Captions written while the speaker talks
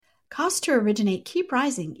Costs to originate keep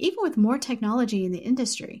rising, even with more technology in the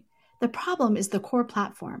industry. The problem is the core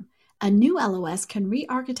platform. A new LOS can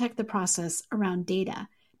re-architect the process around data,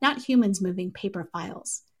 not humans moving paper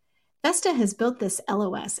files. Vesta has built this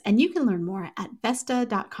LOS, and you can learn more at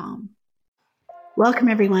Vesta.com. Welcome,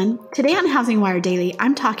 everyone. Today on Housing Wire Daily,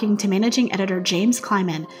 I'm talking to Managing Editor James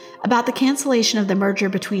Kleiman about the cancellation of the merger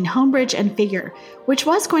between Homebridge and Figure, which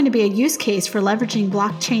was going to be a use case for leveraging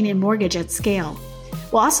blockchain in mortgage at scale.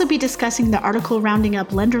 We'll also be discussing the article rounding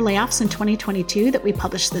up lender layoffs in 2022 that we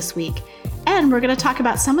published this week. And we're going to talk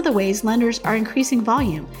about some of the ways lenders are increasing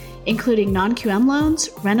volume, including non-QM loans,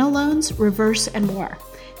 reno loans, reverse, and more.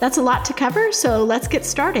 That's a lot to cover, so let's get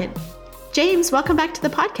started. James, welcome back to the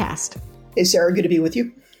podcast. Hey, Sarah, good to be with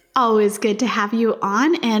you. Always good to have you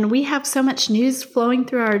on. And we have so much news flowing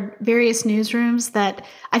through our various newsrooms that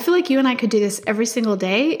I feel like you and I could do this every single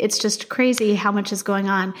day. It's just crazy how much is going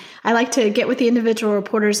on. I like to get with the individual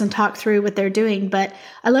reporters and talk through what they're doing, but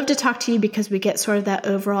I love to talk to you because we get sort of that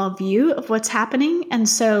overall view of what's happening. And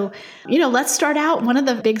so, let's start out. One of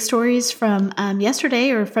the big stories from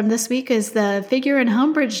yesterday or from this week is the Figure and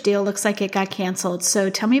Homebridge deal looks like it got canceled. So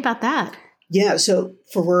tell me about that. Yeah, so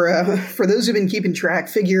for those who've been keeping track,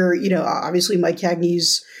 Figure, obviously Mike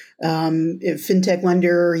Cagney's fintech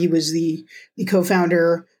lender. He was the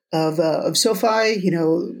co-founder of SoFi,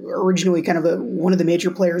 originally kind of one of the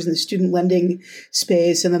major players in the student lending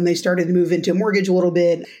space, and then they started to move into mortgage a little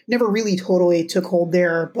bit. Never really totally took hold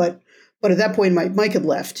there, but at that point, Mike had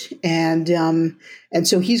left, and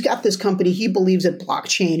so he's got this company. He believes that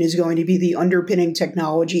blockchain is going to be the underpinning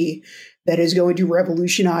technology that is going to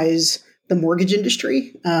revolutionize the mortgage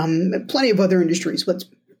industry, plenty of other industries, but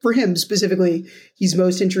for him specifically, he's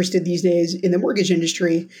most interested these days in the mortgage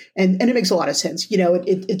industry. And it makes a lot of sense.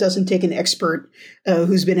 It doesn't take an expert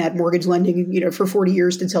who's been at mortgage lending, for 40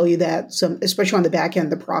 years to tell you that, especially on the back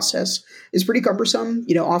end, the process is pretty cumbersome.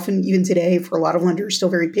 Often even today for a lot of lenders, still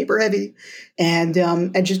very paper heavy and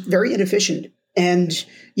just very inefficient. And,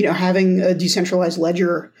 having a decentralized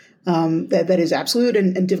ledger that is absolute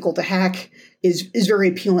and difficult to hack is very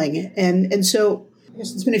appealing. And so I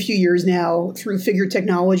guess it's been a few years now through Figure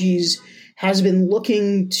Technologies has been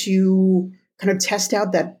looking to kind of test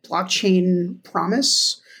out that blockchain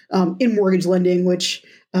promise in mortgage lending, which,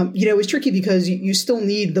 is tricky because you still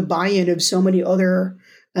need the buy-in of so many other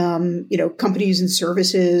companies and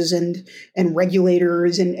services and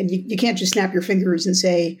regulators. And you can't just snap your fingers and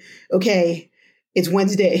say, okay, it's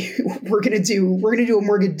Wednesday. We're gonna do a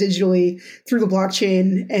mortgage digitally through the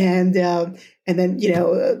blockchain, and then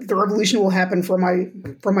the revolution will happen from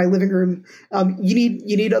my living room. You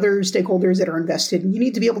need other stakeholders that are invested, and you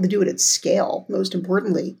need to be able to do it at scale. Most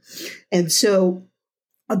importantly, and so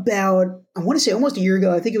about I want to say almost a year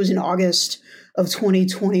ago, I think it was in August of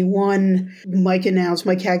 2021, Mike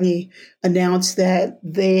Cagney announced that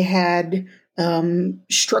they had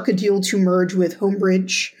struck a deal to merge with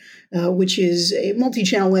Homebridge, which is a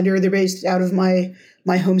multi-channel lender. They're based out of my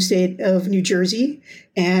home state of New Jersey,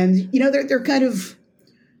 and they're kind of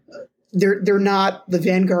they're not the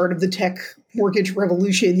vanguard of the tech mortgage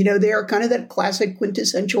revolution. They are kind of that classic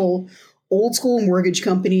quintessential old school mortgage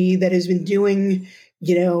company that has been doing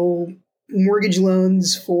mortgage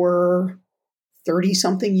loans for 30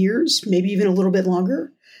 something years, maybe even a little bit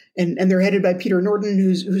longer. And they're headed by Peter Norton,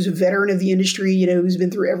 who's a veteran of the industry, who's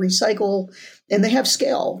been through every cycle, and they have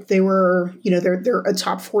scale. They were, they're a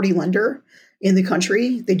top 40 lender in the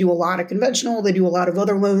country. They do a lot of conventional. They do a lot of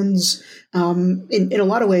other loans. In a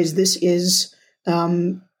lot of ways, this is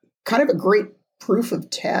kind of a great proof of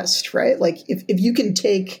test, right? Like if you can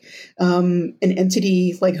take an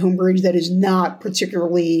entity like Homebridge that is not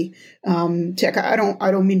particularly tech, I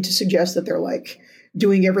don't mean to suggest that they're like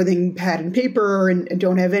doing everything pad and paper and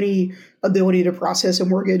don't have any ability to process a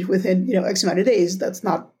mortgage within, X amount of days. That's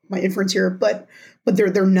not my inference here, but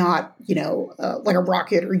they're not, like a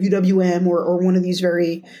Rocket or UWM or one of these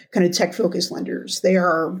very kind of tech focused lenders. They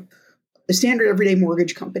are a standard everyday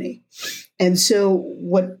mortgage company. And so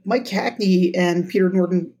what Mike Cagney and Peter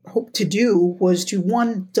Norton hoped to do was to,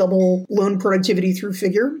 one, double loan productivity through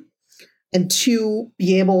Figure, and two,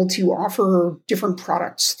 be able to offer different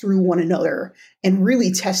products through one another and really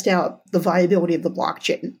test out the viability of the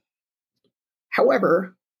blockchain.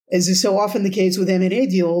 However, as is so often the case with M&A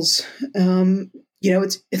deals,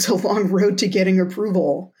 it's a long road to getting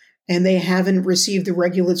approval, and they haven't received the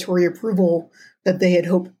regulatory approval that they had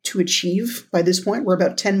hoped to achieve by this point. We're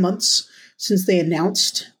about 10 months since they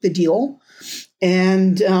announced the deal.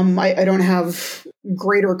 And I don't have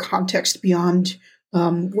greater context beyond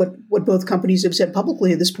what both companies have said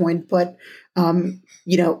publicly at this point. But,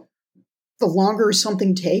 the longer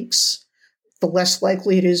something takes, the less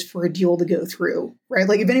likely it is for a deal to go through, right?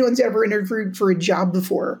 Like if anyone's ever interviewed for a job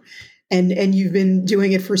before and you've been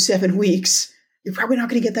doing it for 7 weeks, you're probably not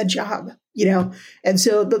going to get that job, And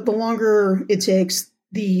so the longer it takes,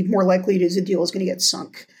 the more likely it is a deal is going to get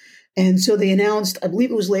sunk. And so they announced, I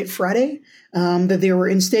believe it was late Friday, that they were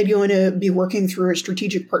instead going to be working through a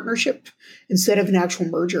strategic partnership instead of an actual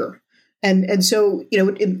merger. And so,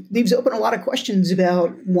 it leaves open a lot of questions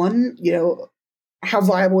about one, how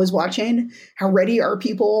viable is blockchain? How ready are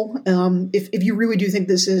people? If you really do think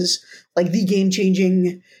this is like the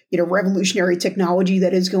game-changing, revolutionary technology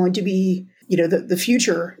that is going to be, the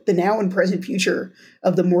future, the now and present future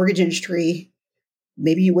of the mortgage industry,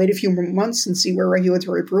 maybe you wait a few more months and see where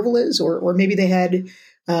regulatory approval is, or maybe they had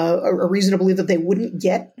a reason to believe that they wouldn't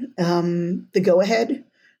get the go-ahead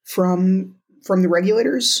from the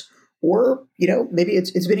regulators. Or, maybe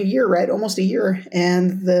it's been a year, right? Almost a year.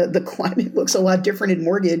 And the climate looks a lot different in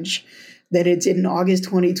mortgage than it did in August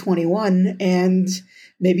 2021. And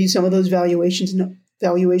maybe some of those valuation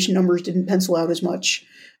numbers didn't pencil out as much.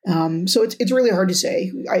 So it's really hard to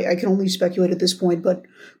say. I can only speculate at this point. But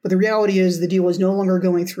the reality is the deal is no longer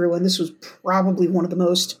going through. And this was probably one of the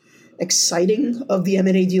most exciting of the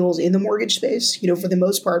M&A deals in the mortgage space. For the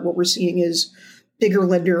most part, what we're seeing is bigger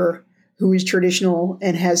lender who is traditional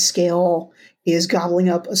and has scale is gobbling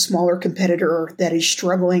up a smaller competitor that is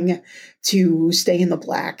struggling to stay in the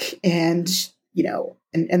black. And,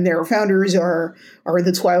 and their founders are in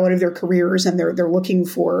the twilight of their careers and they're looking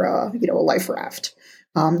for, a life raft.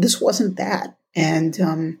 This wasn't that.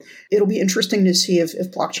 And it'll be interesting to see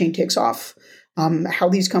if blockchain takes off, how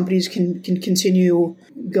these companies can continue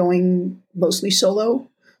going mostly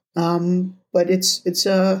solo. But it's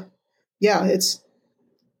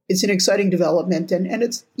an exciting development and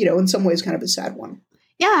it's, in some ways kind of a sad one.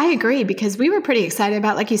 Yeah, I agree because we were pretty excited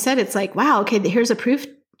about, like you said, it's like, wow, okay, here's a proof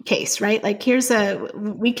case, right? Like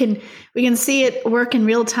we can see it work in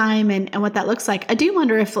real time and what that looks like. I do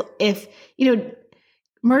wonder if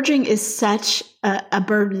merging is such a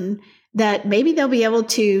burden that maybe they'll be able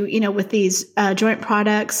to, with these joint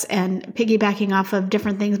products and piggybacking off of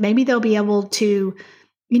different things, maybe they'll be able to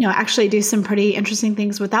actually do some pretty interesting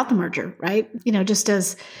things without the merger, right? Just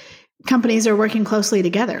as companies are working closely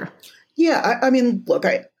together. Yeah. I mean, look,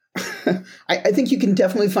 I think you can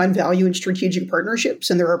definitely find value in strategic partnerships.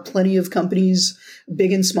 And there are plenty of companies,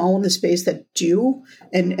 big and small in the space that do.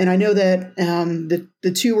 And I know that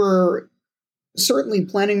the two are certainly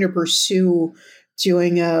planning to pursue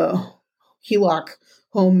doing a HELOC,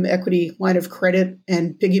 home equity line of credit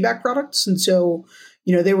and piggyback products. And so,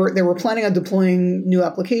 they were planning on deploying new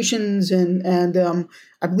applications and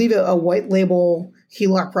I believe a white label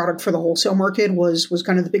HELOC product for the wholesale market was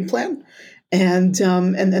kind of the big plan. And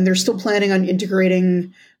they're still planning on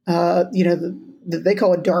integrating, they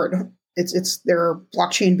call it DART. It's their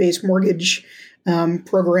blockchain based mortgage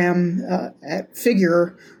program at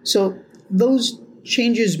Figure. So those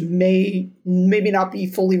changes maybe not be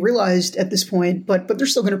fully realized at this point, but they're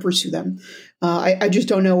still going to pursue them. I just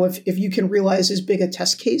don't know if you can realize as big a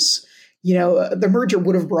test case. The merger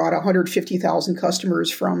would have brought 150,000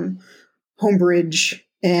 customers from Homebridge,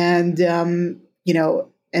 and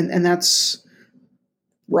and that's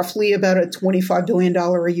roughly about a $25 billion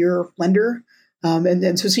a year lender.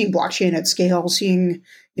 And so seeing blockchain at scale, seeing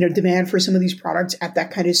demand for some of these products at that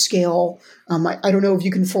kind of scale, I don't know if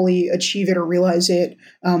you can fully achieve it or realize it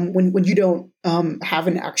when you don't have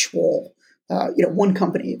an actual one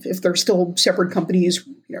company. If they're still separate companies,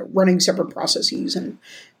 running separate processes, and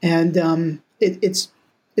it's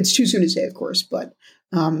too soon to say, of course, but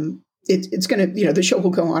it's gonna the show will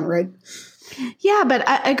go on, right? Yeah, but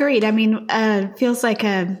I agreed. I mean, feels like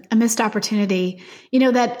a missed opportunity.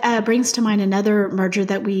 That brings to mind another merger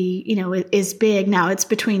that is big now. It's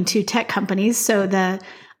between two tech companies. So the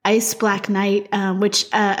Ice Black Knight, which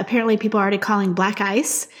apparently people are already calling Black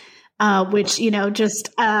Ice, which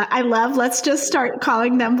I love. Let's just start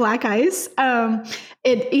calling them Black Ice. They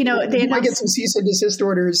might get some cease and desist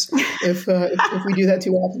orders if we do that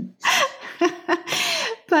too often.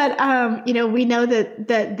 But, we know that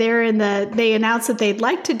they announced that they'd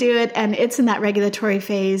like to do it and it's in that regulatory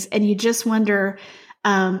phase. And you just wonder,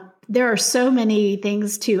 there are so many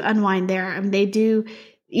things to unwind there. I mean, they do,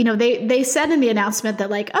 they said in the announcement that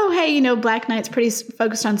like, oh, hey, Black Knight's pretty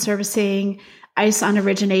focused on servicing, ICE on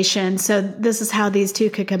origination. So this is how these two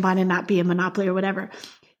could combine and not be a monopoly or whatever.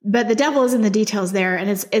 But the devil is in the details there. And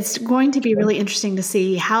it's going to be really interesting to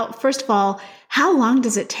see first of all, how long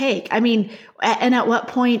does it take? I mean, and at what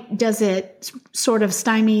point does it sort of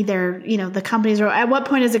stymie their, the companies, or at what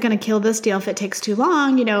point is it going to kill this deal if it takes too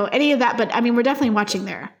long, any of that? But I mean, we're definitely watching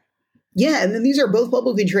there. Yeah, and then these are both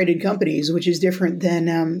publicly traded companies, which is different than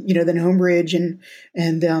than Homebridge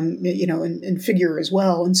and Figure as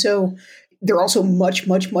well. And so they're also much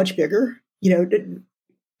bigger.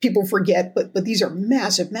 People forget, but these are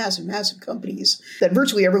massive companies that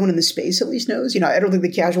virtually everyone in the space at least knows. I don't think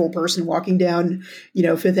the casual person walking down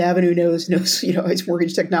Fifth Avenue knows it's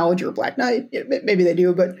Mortgage Technology or Black Knight. Maybe they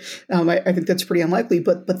do, but I think that's pretty unlikely.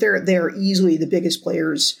 But they're easily the biggest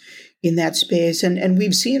players in that space. And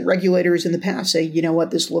we've seen regulators in the past say,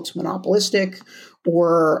 this looks monopolistic,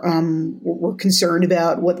 or we're concerned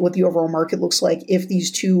about what the overall market looks like if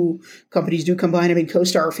these two companies do combine. I mean,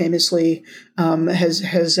 CoStar famously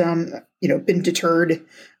has been deterred,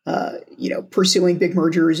 pursuing big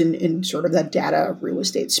mergers in sort of that data real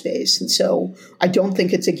estate space. And so I don't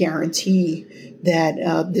think it's a guarantee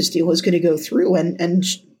that this deal is going to go through. And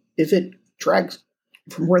if it drags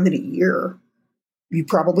for more than a year, you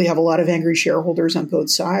probably have a lot of angry shareholders on both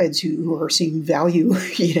sides who are seeing value,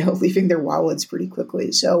 leaving their wallets pretty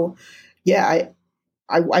quickly. So, yeah,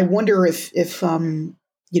 I wonder if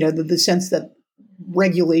the sense that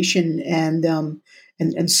regulation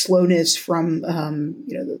and slowness from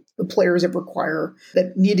the players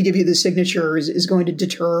that need to give you the signature is going to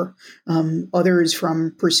deter others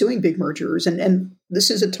from pursuing big mergers. And this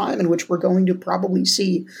is a time in which we're going to probably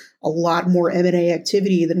see a lot more M&A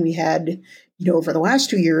activity than we had over the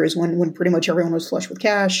last 2 years when pretty much everyone was flush with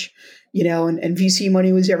cash, and VC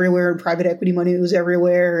money was everywhere and private equity money was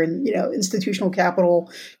everywhere. And, institutional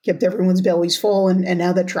capital kept everyone's bellies full. And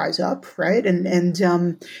now that dries up. Right.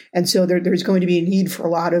 And so there's going to be a need for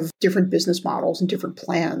a lot of different business models and different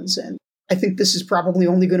plans. And I think this is probably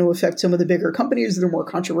only going to affect some of the bigger companies that are more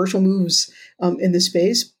controversial moves in the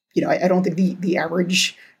space. I don't think the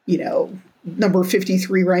average, number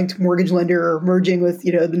 53 ranked mortgage lender merging with,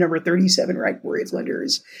 the number 37 ranked mortgage lender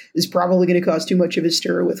is probably going to cause too much of a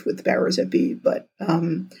stir with the powers that be. But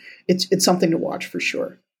it's something to watch for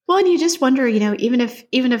sure. Well, and you just wonder, even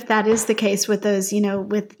if that is the case with those,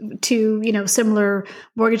 with two, similar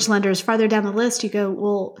mortgage lenders farther down the list, you go,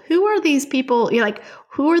 well, who are these people?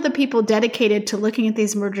 Who are the people dedicated to looking at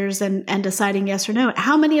these mergers and deciding yes or no?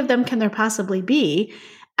 How many of them can there possibly be?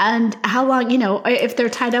 And how long, if they're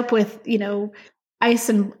tied up with, ICE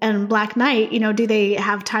and Black Knight, do they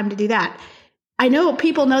have time to do that? I know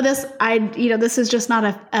people know this. This is just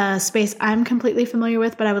not a space I'm completely familiar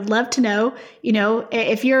with, but I would love to know,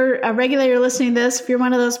 if you're a regulator listening to this, if you're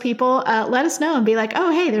one of those people, let us know and be like, oh,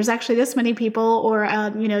 hey, there's actually this many people, or,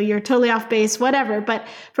 you're totally off base, whatever. But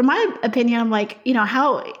from my opinion, I'm like,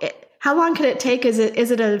 how long could it take? Is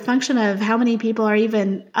it a function of how many people are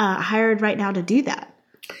even hired right now to do that?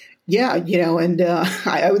 Yeah, and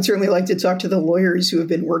I would certainly like to talk to the lawyers who have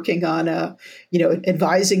been working on,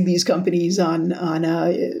 advising these companies on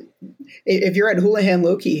if you're at Houlihan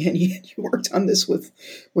Lokey and you worked on this with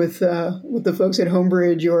the folks at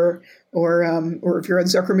Homebridge, or if you're at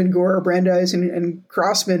Zuckerman, Gore, Brandeis, and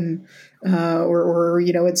Crossman, or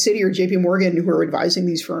at Citi or JP Morgan, who are advising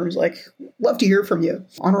these firms, love to hear from you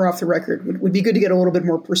on or off the record. Would be good to get a little bit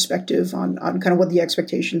more perspective on kind of what the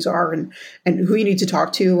expectations are and who you need to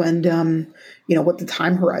talk to, and what the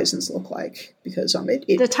time horizons look like, because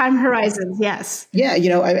the time horizons, yes. Yeah,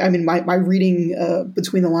 I mean, my reading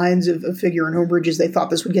between the lines of Figure and Homebridge is they thought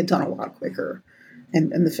this would get done a lot quicker,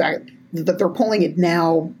 and the fact that they're pulling it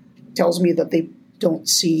now tells me that they don't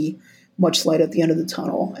see much light at the end of the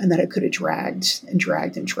tunnel, and that it could have dragged.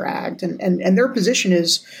 And their position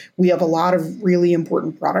is, we have a lot of really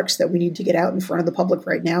important products that we need to get out in front of the public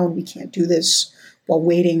right now, and we can't do this while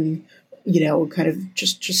waiting, kind of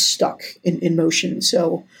just stuck in motion.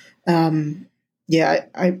 So,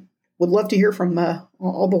 I would love to hear from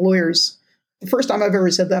all the lawyers. The first time I've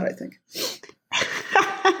ever said that, I think.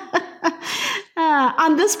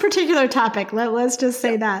 On this particular topic, let's just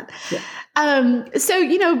say that. Yeah. So,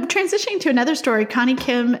 transitioning to another story, Connie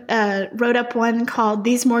Kim wrote up one called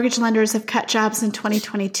 "These Mortgage Lenders Have Cut Jobs in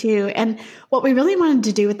 2022." And what we really wanted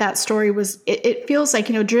to do with that story was, it feels like,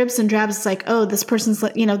 dribs and drabs. It's like, oh, this person's,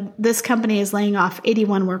 this company is laying off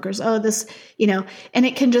 81 workers. Oh, this, and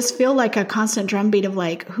it can just feel like a constant drumbeat of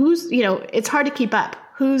who's, it's hard to keep up.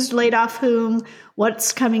 Who's laid off whom,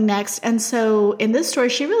 what's coming next. And so in this story,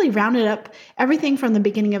 she really rounded up everything from the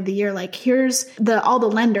beginning of the year. Here's all the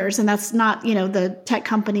lenders, and that's not, the tech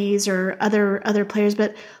companies or other players,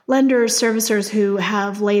 but lenders, servicers who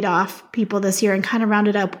have laid off people this year, and kind of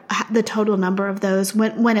rounded up the total number of those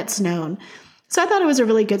when it's known. So I thought it was a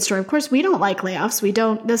really good story. Of course, we don't like layoffs.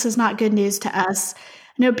 This is not good news to us.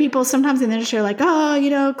 I know people sometimes in the industry are like,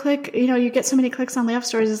 oh, click, you get so many clicks on layoff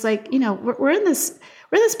stories. It's like, we're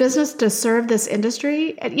we're this business to serve this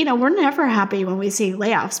industry. And, we're never happy when we see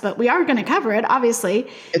layoffs, but we are going to cover it, obviously.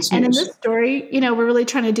 It's And in news. this story, we're really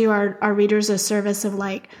trying to do our readers a service of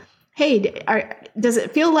like, hey, does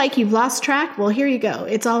it feel like you've lost track? Well, here you go.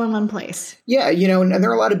 It's all in one place. Yeah, and there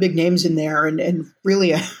are a lot of big names in there, and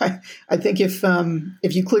really, I think if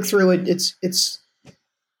you click through it, it's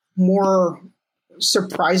more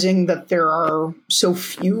surprising that there are so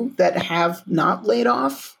few that have not laid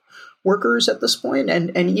off workers at this point,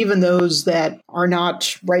 and even those that are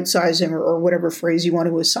not right sizing or whatever phrase you want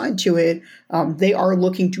to assign to it, they are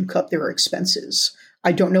looking to cut their expenses.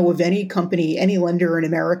 I don't know of any company, any lender in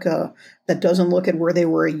America that doesn't look at where they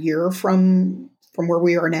were a year from where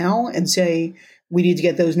we are now and say, we need to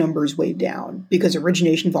get those numbers way down because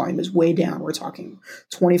origination volume is way down. We're talking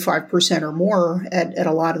 25% or more at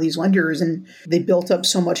a lot of these lenders. And they built up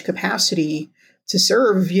so much capacity to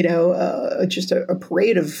serve, just a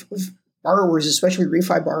parade of borrowers, especially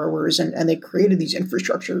refi borrowers. And they created these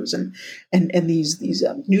infrastructures and these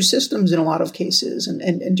new systems in a lot of cases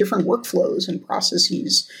and different workflows and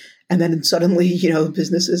processes. And then suddenly,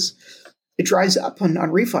 businesses, it dries up on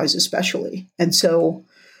refis especially. And so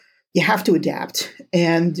you have to adapt.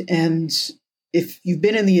 And if you've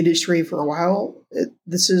been in the industry for a while,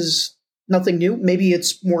 this is nothing new. Maybe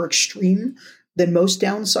it's more extreme than most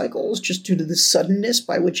down cycles just due to the suddenness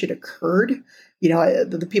by which it occurred.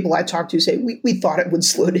 The people I talked to say, we thought it would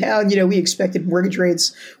slow down. We expected mortgage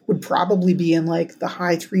rates would probably be in like the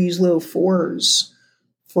high 3s, low 4s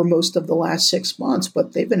for most of the last 6 months,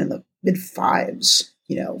 but they've been in the mid 5s,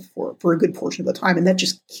 for a good portion of the time. And that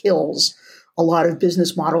just kills a lot of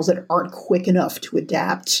business models that aren't quick enough to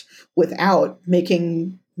adapt without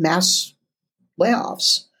making mass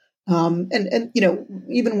layoffs. And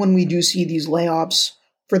even when we do see these layoffs,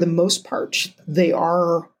 for the most part, they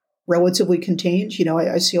are relatively contained.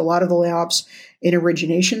 I see a lot of the layoffs in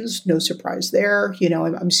originations, no surprise there.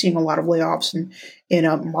 I'm seeing a lot of layoffs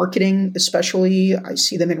in marketing, especially. I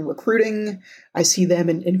see them in recruiting. I see them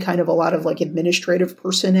in kind of a lot of like administrative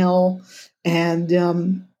personnel.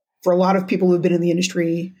 And for a lot of people who've been in the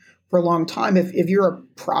industry for a long time, if you're a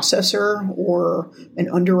processor or an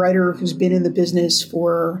underwriter who's been in the business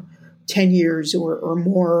for 10 years or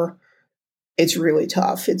more, it's really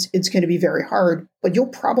tough. It's going to be very hard, but you'll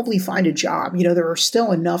probably find a job. There are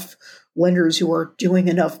still enough lenders who are doing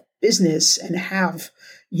enough business and have,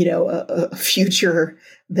 a future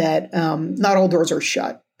that not all doors are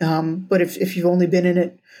shut. But if you've only been in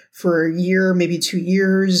it for a year, maybe 2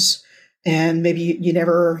 years, and maybe you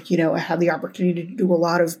never, had the opportunity to do a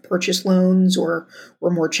lot of purchase loans or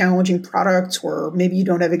more challenging products, or maybe you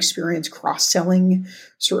don't have experience cross-selling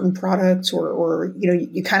certain products, or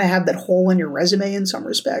you kind of have that hole in your resume in some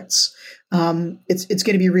respects. It's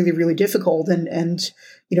going to be really, really difficult. And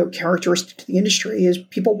characteristic to the industry is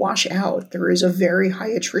people wash out. There is a very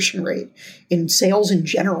high attrition rate in sales in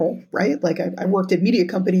general, right? Like I worked at media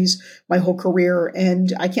companies my whole career,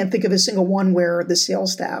 and I can't think of a single one where the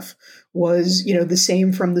sales staff was, the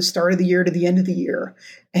same from the start of the year to the end of the year.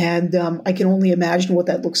 And I can only imagine what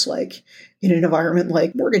that looks like in an environment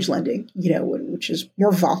like mortgage lending, which is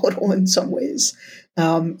more volatile in some ways.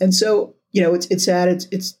 And so, it's sad.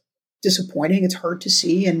 It's disappointing. It's hard to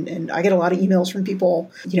see. And I get a lot of emails from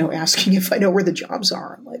people, asking if I know where the jobs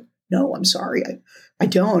are. I'm like, no, I'm sorry. I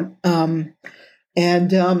don't. And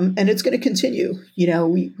it's going to continue.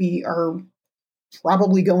 We are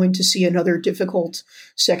probably going to see another difficult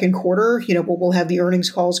second quarter. We'll have the earnings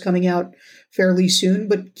calls coming out fairly soon,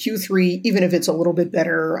 but Q3, even if it's a little bit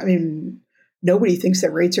better, I mean, nobody thinks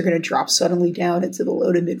that rates are going to drop suddenly down into the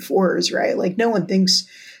low to mid 4s, right? Like no one thinks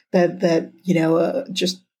that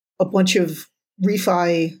just a bunch of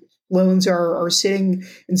refi loans are sitting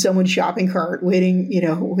in someone's shopping cart waiting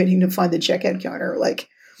to find the checkout counter. Like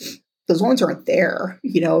those loans aren't there.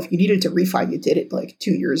 If you needed to refi, you did it like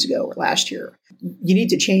 2 years ago or last year. You need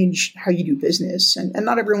to change how you do business. And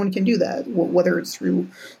not everyone can do that, whether it's through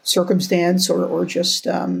circumstance or just,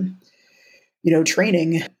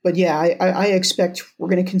 training. But yeah, I expect we're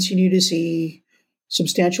going to continue to see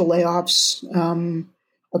substantial layoffs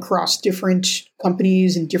across different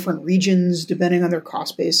companies in different regions, depending on their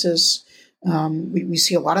cost basis. We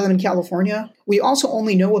see a lot of them in California. We also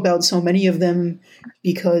only know about so many of them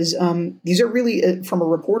because these are really, from a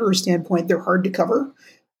reporter standpoint, they're hard to cover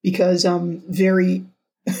because very,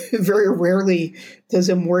 very rarely does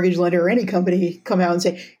a mortgage lender or any company come out and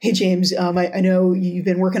say, hey, James, I know you've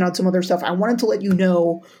been working on some other stuff. I wanted to let you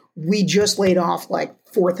know we just laid off like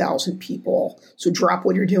 4,000 people. So drop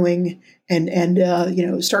what you're doing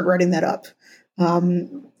and start writing that up.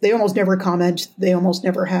 They almost never comment. They almost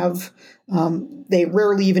never have. They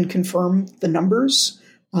rarely even confirm the numbers.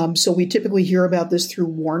 So we typically hear about this through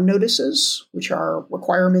WARN notices, which are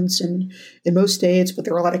requirements in most states, but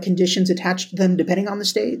there are a lot of conditions attached to them depending on the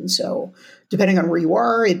state. And so depending on where you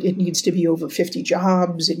are, it needs to be over 50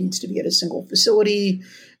 jobs. It needs to be at a single facility.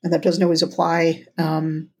 And that doesn't always apply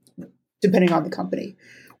depending on the company.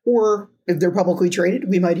 Or if they're publicly traded,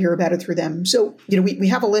 we might hear about it through them. So, we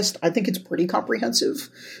have a list. I think it's pretty comprehensive.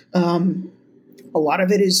 A lot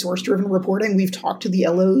of it is source-driven reporting. We've talked to the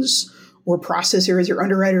LOs or processors or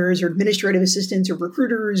underwriters or administrative assistants or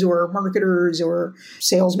recruiters or marketers or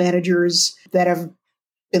sales managers that have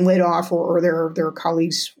been laid off or their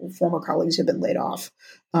colleagues, former colleagues have been laid off.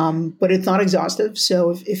 But it's not exhaustive.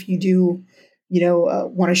 So if you do,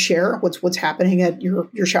 want to share what's happening at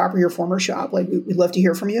your shop or your former shop, like we'd love to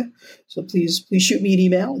hear from you. So please shoot me an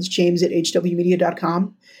email. It's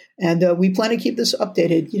james@hwmedia.com. And we plan to keep this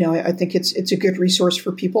updated. I think it's a good resource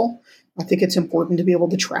for people. I think it's important to be able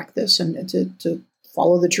to track this and to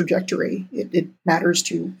follow the trajectory. It matters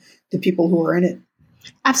to the people who are in it.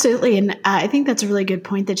 Absolutely. And I think that's a really good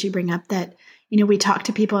point that you bring up, that, we talk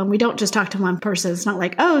to people and we don't just talk to one person. It's not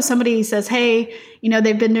like, somebody says, hey,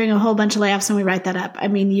 they've been doing a whole bunch of layoffs and we write that up. I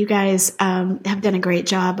mean, you guys have done a great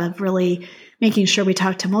job of really making sure we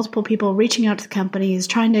talk to multiple people, reaching out to the companies,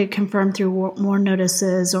 trying to confirm through WARN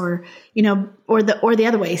notices or the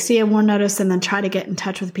other way, see a WARN notice and then try to get in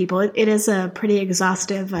touch with people. It is a pretty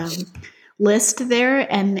exhaustive list there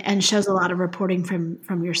and shows a lot of reporting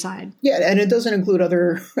from your side. Yeah, and it doesn't include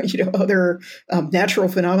other natural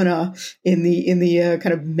phenomena in the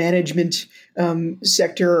kind of management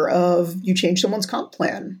sector of you change someone's comp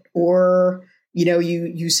plan, or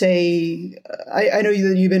you say, I know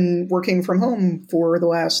that you've been working from home for the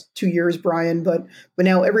last 2 years, Brian, but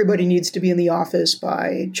now everybody needs to be in the office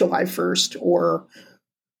by July 1st, or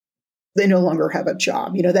they no longer have a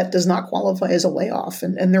job. That does not qualify as a layoff.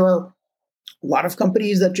 And there are a lot of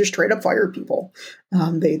companies that just straight up fire people.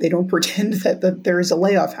 They don't pretend that there is a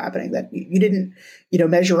layoff happening, that you didn't,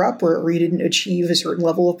 measure up or you didn't achieve a certain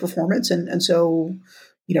level of performance. And so,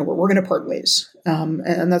 we're going to part ways.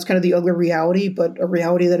 And that's kind of the ugly reality, but a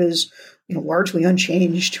reality that is, largely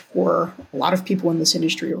unchanged for a lot of people in this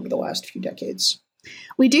industry over the last few decades.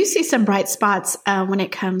 We do see some bright spots when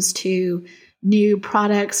it comes to new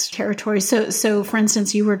products, territories. So for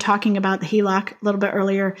instance, you were talking about the HELOC a little bit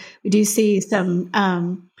earlier. We do see some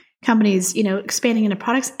companies, expanding into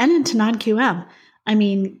products and into non-QM. I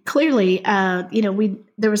mean, clearly, there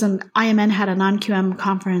was IMN had a non-QM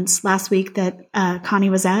conference last week that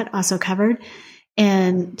Connie was at, also covered,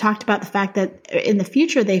 and talked about the fact that in the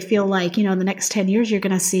future, they feel like, in the next 10 years, you're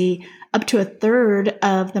going to see up to a third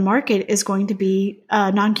of the market is going to be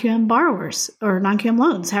non-QM borrowers or non-QM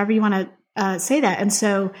loans, however you want to say that. And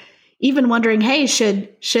so even wondering, hey,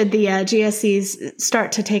 should the GSEs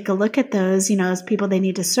start to take a look at those, as people they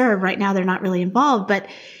need to serve? Right now, they're not really involved, but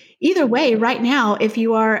either way, right now, if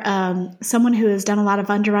you are someone who has done a lot of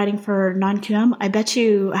underwriting for non-QM, I bet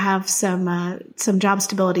you have some job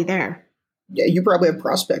stability there. Yeah, you probably have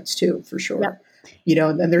prospects too, for sure. Yep.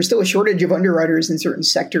 And there's still a shortage of underwriters in certain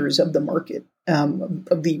sectors of the market,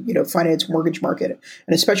 of the finance mortgage market,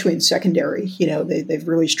 and especially in secondary. They've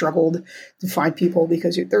really struggled to find people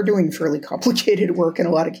because they're doing fairly complicated work in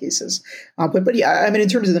a lot of cases. But yeah, I mean, in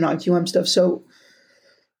terms of the non-QM stuff, so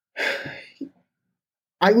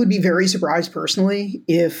I would be very surprised personally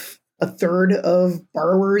if a third of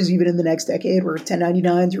borrowers, even in the next decade, were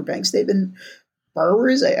 1099s or bank statement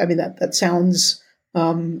borrowers. I mean, that sounds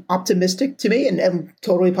optimistic to me and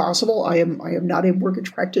totally possible. I am not a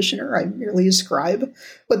mortgage practitioner. I'm merely a scribe.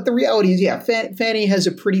 But the reality is, yeah, Fannie has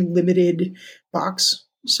a pretty limited box,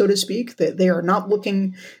 so to speak, that they are not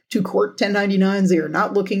looking to court 1099s. They are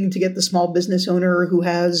not looking to get the small business owner who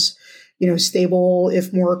has, stable,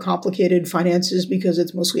 if more complicated finances because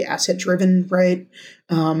it's mostly asset driven, right?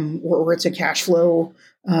 Or it's a cash flow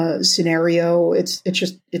scenario.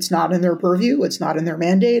 It's not in their purview. It's not in their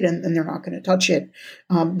mandate, and they're not going to touch it.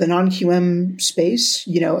 The non-QM space,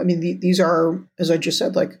 these are, as I just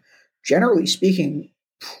said, like generally speaking,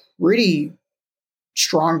 pretty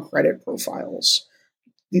strong credit profiles.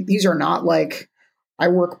 These are not like I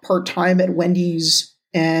work part-time at Wendy's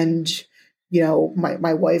and,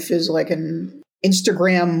 my wife is like an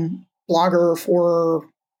Instagram blogger for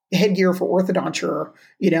headgear for orthodonture,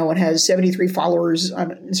 and has 73 followers on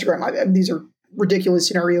Instagram. These are ridiculous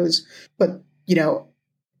scenarios, but,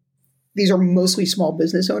 these are mostly small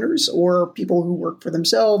business owners or people who work for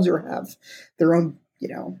themselves or have their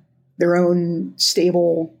own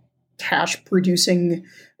stable cash producing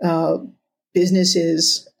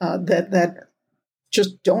businesses that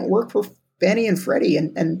just don't work for Fannie and Freddie,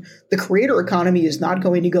 and the creator economy is not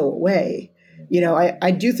going to go away.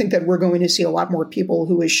 I do think that we're going to see a lot more people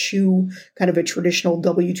who eschew kind of a traditional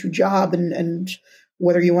W-2 job, and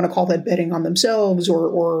whether you want to call that betting on themselves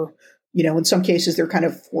or in some cases they're kind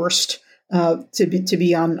of forced to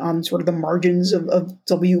be on sort of the margins of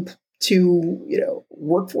W-2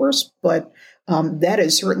 workforce, but that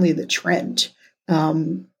is certainly the trend.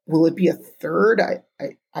 Will it be a third?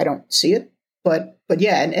 I don't see it, but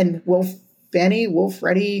yeah, and will Fannie, will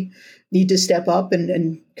Freddie need to step up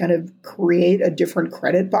and kind of create a different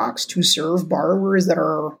credit box to serve borrowers that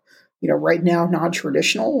are right now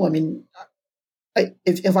non-traditional? I mean,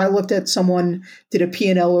 if I looked at someone did a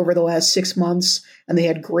P&L over the last 6 months and they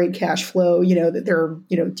had great cash flow, that their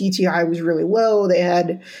DTI was really low, they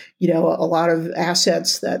had a lot of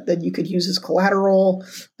assets that you could use as collateral,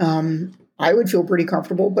 I would feel pretty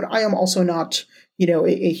comfortable. But I am also not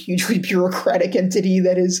a hugely bureaucratic entity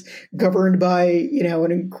that is governed by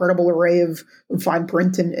an incredible array of fine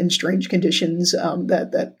print and strange conditions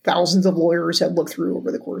that thousands of lawyers have looked through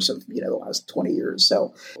over the course of the last 20 years.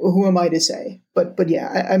 So who am I to say? But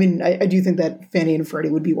yeah, I mean, I do think that Fannie and Freddie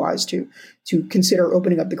would be wise to consider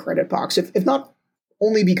opening up the credit box, if not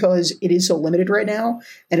only because it is so limited right now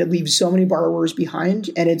and it leaves so many borrowers behind,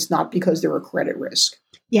 and it's not because they're a credit risk.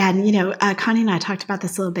 Yeah. And, Connie and I talked about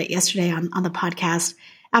this a little bit yesterday on the podcast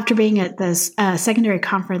after being at this secondary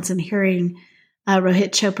conference and hearing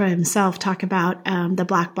Rohit Chopra himself talk about the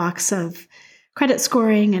black box of credit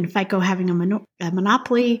scoring and FICO having a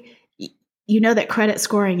monopoly. That credit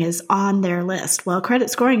scoring is on their list. Well, credit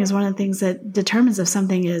scoring is one of the things that determines if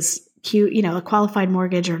something is a qualified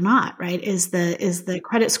mortgage or not, right? Is the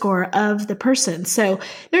credit score of the person. So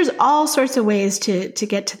there's all sorts of ways to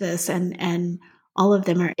get to this, and all of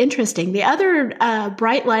them are interesting. The other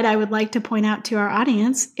bright light I would like to point out to our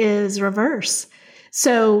audience is reverse.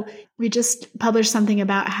 So we just published something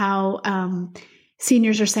about how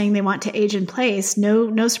seniors are saying they want to age in place.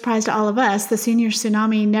 No surprise to all of us. The silver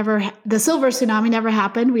tsunami never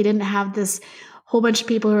happened. We didn't have this whole bunch of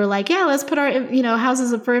people who are like, yeah, let's put our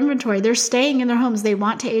houses up for inventory. They're staying in their homes. They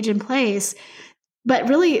want to age in place. But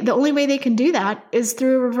really, the only way they can do that is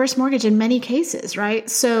through a reverse mortgage in many cases, right?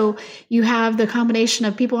 So you have the combination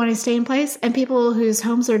of people wanting to stay in place and people whose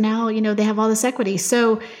homes are now, they have all this equity.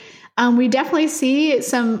 So we definitely see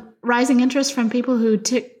some rising interest from people who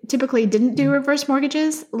typically didn't do reverse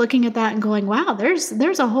mortgages, looking at that and going, wow,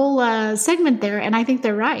 there's a whole segment there. And I think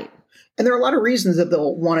they're right. And there are a lot of reasons that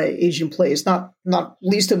they'll want to age in place, not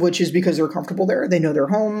least of which is because they're comfortable there. They know their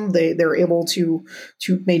home. They're able to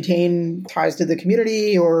maintain ties to the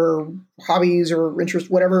community or hobbies or interests,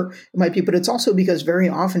 whatever it might be. But it's also because very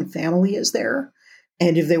often family is there.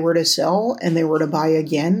 And if they were to sell and they were to buy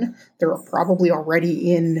again, they're probably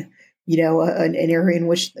already in, an area in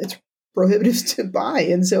which it's prohibitive to buy.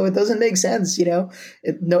 And so it doesn't make sense. No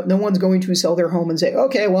one's going to sell their home and say,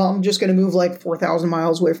 okay, well, I'm just going to move like 4,000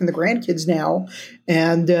 miles away from the grandkids now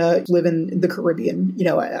and live in the Caribbean.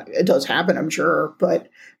 It does happen, I'm sure. But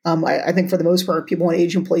I think for the most part, people want to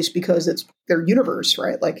age in place because it's their universe,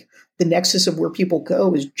 right? Like the nexus of where people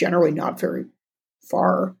go is generally not very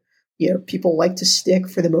far. People like to stick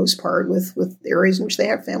for the most part with areas in which they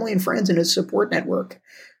have family and friends and a support network.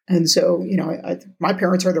 And so, my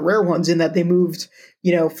parents are the rare ones in that they moved,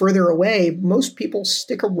 further away. Most people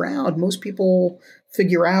stick around. Most people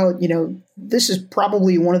figure out, this is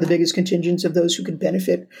probably one of the biggest contingents of those who could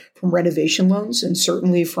benefit from renovation loans and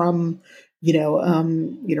certainly from,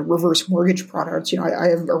 reverse mortgage products. I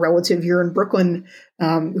have a relative here in Brooklyn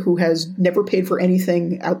who has never paid for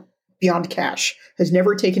anything out beyond cash, has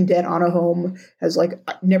never taken debt on a home, has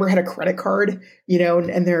never had a credit card,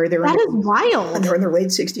 and they're that is wild. And they're in their late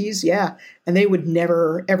 60s, yeah, and they would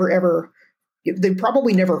never, ever, they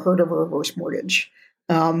probably never heard of a reverse mortgage.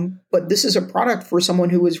 But this is a product for someone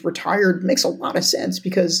who is retired. Makes a lot of sense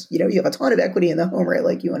because you have a ton of equity in the home, right?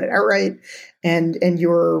 Like you own it outright, and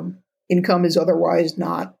your income is otherwise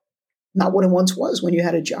not what it once was when you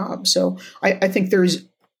had a job. So I think there's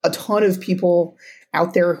a ton of people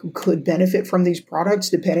out there who could benefit from these products,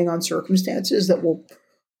 depending on circumstances, that will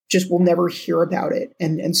never hear about it.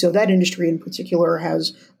 And so that industry in particular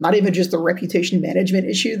has not even just the reputation management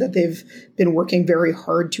issue that they've been working very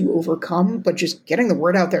hard to overcome, but just getting the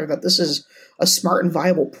word out there that this is a smart and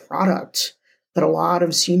viable product that a lot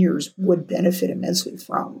of seniors would benefit immensely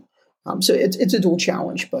from. So it's a dual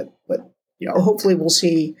challenge, but hopefully we'll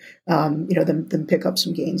see them pick up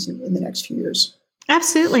some gains in the next few years.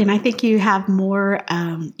 Absolutely. And I think you have more,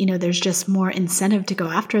 there's just more incentive to go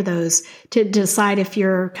after those, to decide if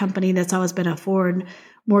your company that's always been a forward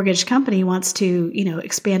mortgage company wants to,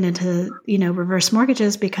 expand into, reverse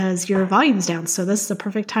mortgages because your volume's down. So this is a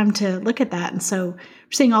perfect time to look at that. And so we're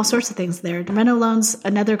seeing all sorts of things there. Reno loans,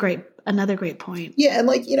 another great point. Yeah. And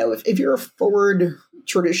if you're a forward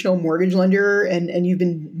traditional mortgage lender and you've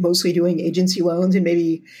been mostly doing agency loans and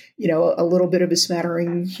maybe, a little bit of a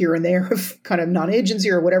smattering here and there of kind of non-agency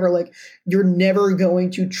or whatever, you're never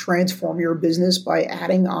going to transform your business by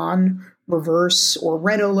adding on reverse or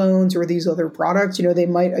reno loans or these other products. They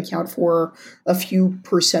might account for a few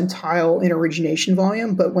percentile in origination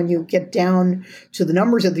volume, but when you get down to the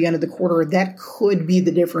numbers at the end of the quarter, that could be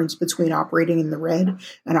the difference between operating in the red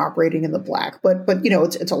and operating in the black. But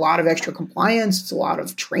it's a lot of extra compliance. It's a lot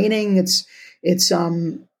of training. It's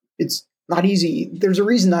not easy. There's a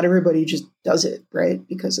reason not everybody just does it, right?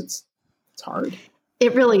 Because it's hard.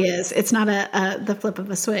 It really is. It's not the flip of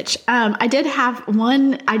a switch. I did have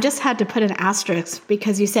one. I just had to put an asterisk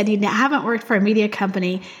because you said you haven't worked for a media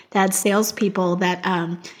company that had salespeople that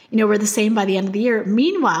were the same by the end of the year.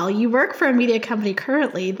 Meanwhile, you work for a media company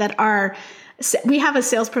currently that are. We have a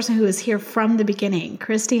salesperson who is here from the beginning.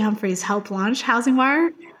 Christy Humphreys helped launch Housing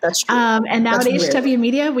Wire. That's true. And now That's at HW rare.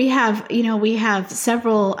 Media, we have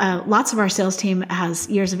several. Lots of our sales team has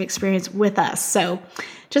years of experience with us. So.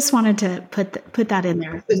 Just wanted to put that in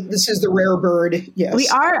there. This is the rare bird. Yes, we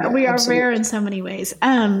are absolutely. rare in so many ways.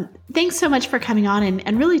 Thanks so much for coming on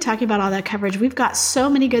and really talking about all that coverage. We've got so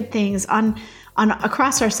many good things on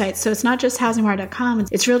across our sites. So it's not just housingwire.com.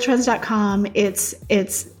 It's realtrends.com.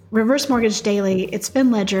 It's Reverse Mortgage Daily. It's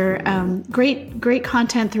FinLedger. Great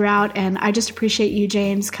content throughout. And I just appreciate you,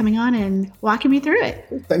 James, coming on and walking me through it.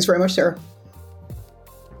 Thanks very much, Sarah.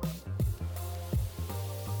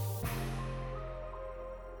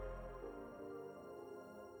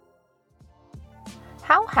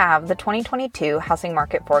 How have the 2022 housing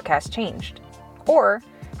market forecasts changed? Or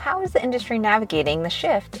how is the industry navigating the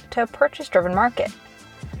shift to a purchase-driven market?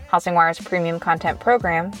 HousingWire's premium content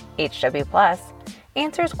program, HW Plus,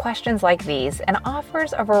 answers questions like these and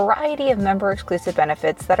offers a variety of member-exclusive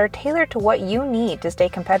benefits that are tailored to what you need to stay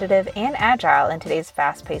competitive and agile in today's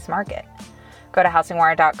fast-paced market. Go to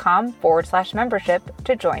housingwire.com/membership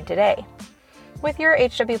to join today. With your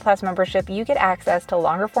HW Plus membership, you get access to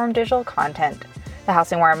longer-form digital content, the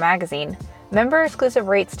Housing Wire magazine, member-exclusive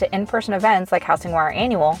rates to in-person events like Housing Wire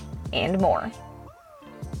Annual, and more.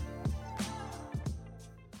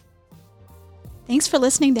 Thanks for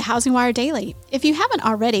listening to Housing Wire Daily. If you haven't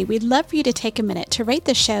already, we'd love for you to take a minute to rate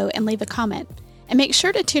the show and leave a comment. And make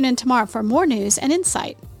sure to tune in tomorrow for more news and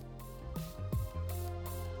insight.